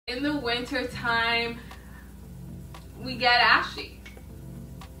In the winter time, we get ashy.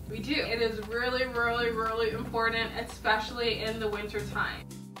 We do. It is really, really, really important, especially in the winter time.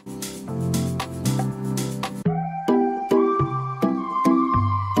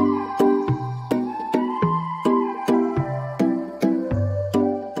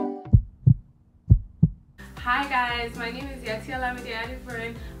 Hi guys, my name is Healthiest,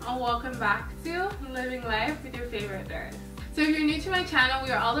 and welcome back to Living Life with your favorite nurse. So if you're new to my channel,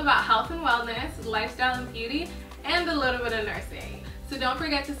 we are all about health and wellness, lifestyle and beauty, and a little bit of nursing. So don't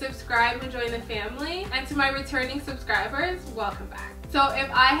forget to subscribe and join the family. And to my returning subscribers, welcome back. So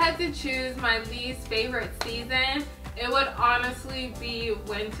if I had to choose my least favorite season, it would honestly be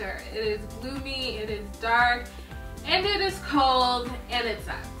winter. It is gloomy, it is dark, and it is cold, and it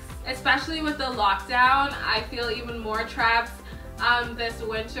sucks. Especially with the lockdown, I feel even more trapped this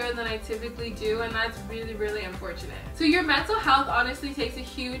winter than I typically do, and that's really, really unfortunate. So your mental health honestly takes a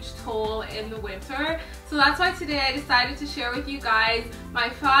huge toll in the winter. So that's why today I decided to share with you guys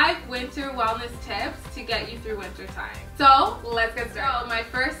my 5 winter wellness tips to get you through winter time. So let's get started. So my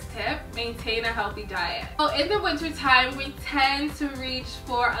first tip, maintain a healthy diet. So in the winter time, we tend to reach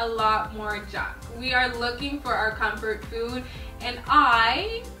for a lot more junk. We are looking for our comfort food, and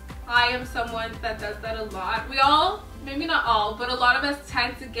I am someone that does that a lot. We all, maybe not all, but a lot of us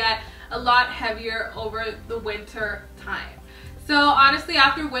tend to get a lot heavier over the winter time. So honestly,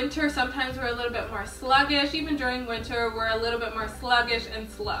 after winter, sometimes we're a little bit more sluggish. Even during winter, we're a little bit more sluggish and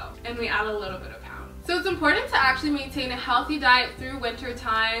slow, and we add a little bit of pounds. So it's important to actually maintain a healthy diet through winter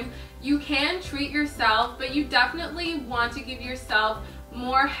time. You can treat yourself, but you definitely want to give yourself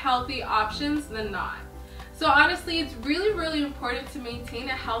more healthy options than not. So honestly, it's really, really important to maintain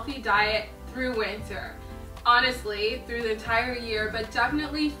a healthy diet through winter. Honestly, through the entire year, but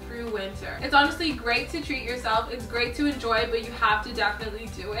definitely through winter. It's honestly great to treat yourself, it's great to enjoy, but you have to definitely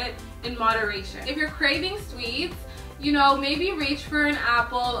do it in moderation. If you're craving sweets, you know, maybe reach for an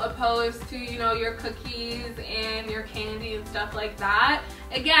apple opposed to, you know, your cookies and your candy and stuff like that.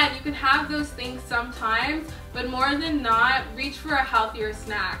 Again, you can have those things sometimes, but more than not, reach for a healthier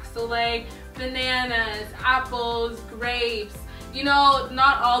snack. So like bananas, apples, grapes. You know,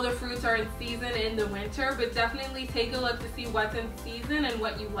 not all the fruits are in season in the winter, but definitely take a look to see what's in season and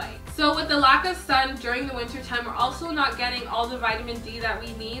what you like. So with the lack of sun during the winter time, we're also not getting all the vitamin D that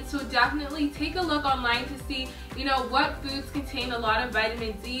we need. So definitely take a look online to see, you know, what foods contain a lot of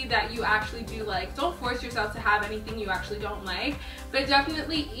vitamin D that you actually do like. Don't force yourself to have anything you actually don't like, but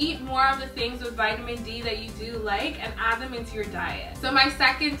definitely eat more of the things with vitamin D that you do like and add them into your diet. So my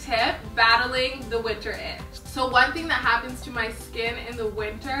second tip, battling the winter itch. So one thing that happens to my skin in the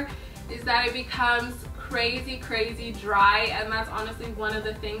winter is that it becomes crazy dry, and that's honestly one of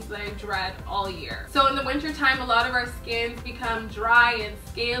the things that I dread all year. So in the winter time, a lot of our skins become dry and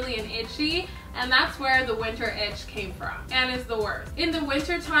scaly and itchy, and that's where the winter itch came from, and is the worst. In the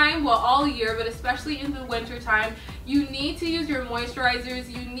winter time, well, all year, but especially in the winter time, you need to use your moisturizers,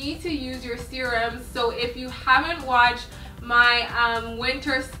 you need to use your serums. So if you haven't watched my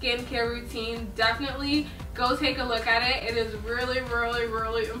winter skincare routine, definitely go take a look at it. It is really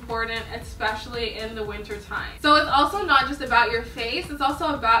important, especially in the winter time. So it's also not just about your face, it's also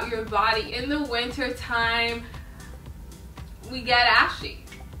about your body. In the winter time, we get ashy.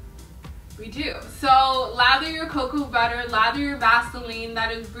 We do. So lather your cocoa butter, lather your Vaseline.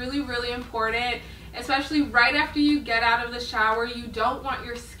 That is really important, especially right after you get out of the shower. You don't want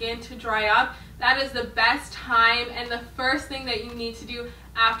your skin to dry up. That is the best time and the first thing that you need to do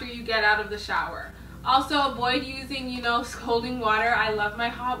after you get out of the shower. Also, avoid using, you know, scalding water. I love my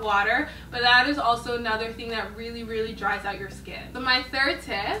hot water, but that is also another thing that really dries out your skin. So my third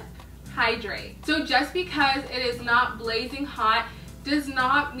tip, hydrate. So just because it is not blazing hot does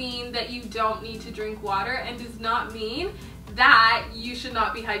not mean that you don't need to drink water, and does not mean that you should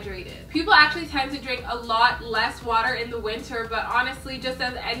not be hydrated. People actually tend to drink a lot less water in the winter, but honestly, just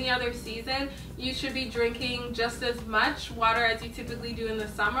as any other season, you should be drinking just as much water as you typically do in the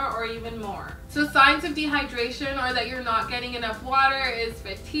summer, or even more. So signs of dehydration, or that you're not getting enough water, is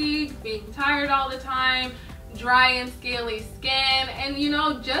fatigue, being tired all the time, dry and scaly skin, and you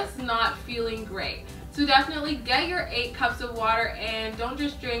know, just not feeling great. So definitely get your 8 cups of water, and don't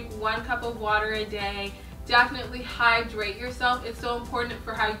just drink 1 cup of water a day. Definitely hydrate yourself. It's so important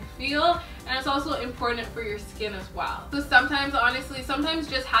for how you feel, and it's also important for your skin as well. So sometimes, honestly, sometimes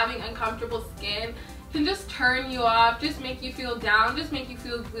just having uncomfortable skin can just turn you off, just make you feel down, just make you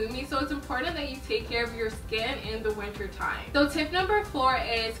feel gloomy. So it's important that you take care of your skin in the winter time. So tip number 4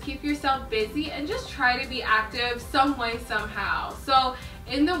 is keep yourself busy and just try to be active some way, somehow. So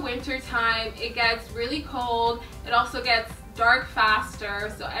in the winter time, it gets really cold. It also gets dark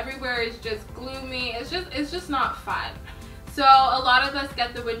faster, so everywhere is just gloomy. It's just not fun. So a lot of us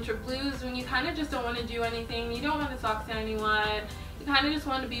get the winter blues when you kind of just don't want to do anything. You don't want to talk to anyone. You kind of just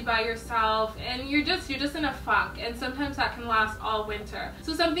want to be by yourself, and you're just in a funk, and sometimes that can last all winter.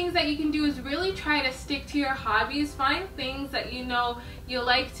 So some things that you can do is really try to stick to your hobbies. Find things that you know you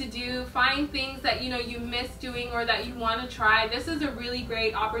like to do. Find things that you know you miss doing or that you want to try. This is a really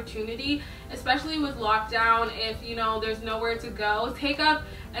great opportunity, especially with lockdown. If you know there's nowhere to go, take up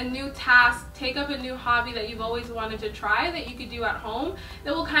a new task, take up a new hobby that you've always wanted to try that you could do at home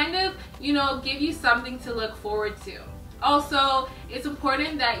that will kind of, you know, give you something to look forward to. Also, it's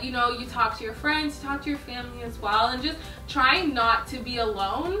important that you know you talk to your friends, talk to your family as well, and just try not to be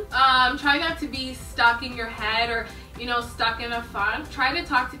alone. Try not to be stuck in your head or you know stuck in a funk. Try to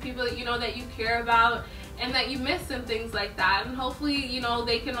talk to people that you know that you care about and that you miss and things like that, and hopefully you know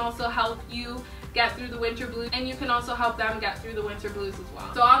they can also help you get through the winter blues, and you can also help them get through the winter blues as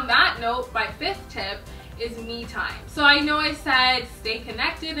well. So on that note, my 5th tip is me time. So I know I said stay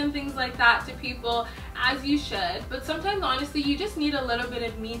connected and things like that to people, as you should, but sometimes honestly you just need a little bit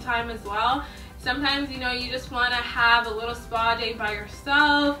of me time as well. Sometimes you know you just want to have a little spa day by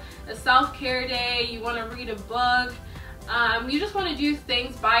yourself, a self-care day, you want to read a book, you just want to do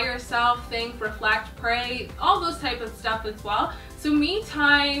things by yourself, think, reflect, pray, all those type of stuff as well. So me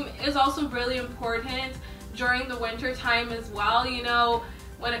time is also really important during the winter time as well. You know,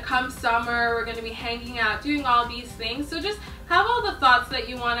 when it comes summer, we're going to be hanging out, doing all these things. So just have all the thoughts that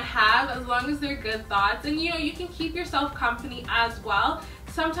you want to have, as long as they're good thoughts. And you know, you can keep yourself company as well.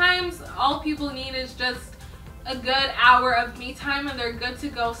 Sometimes all people need is just a good hour of me time and they're good to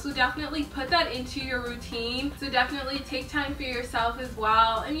go. So definitely put that into your routine. So definitely take time for yourself as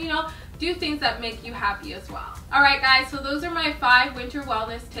well, and you know, do things that make you happy as well. Alright guys, so those are my 5 winter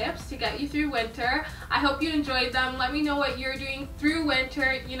wellness tips to get you through winter. I hope you enjoyed them. Let me know what you're doing through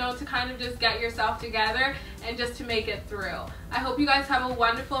winter, you know, to kind of just get yourself together and just to make it through. I hope you guys have a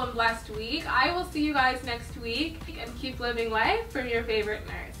wonderful and blessed week. I will see you guys next week, and keep living life from your favorite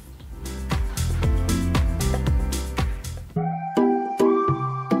nurse.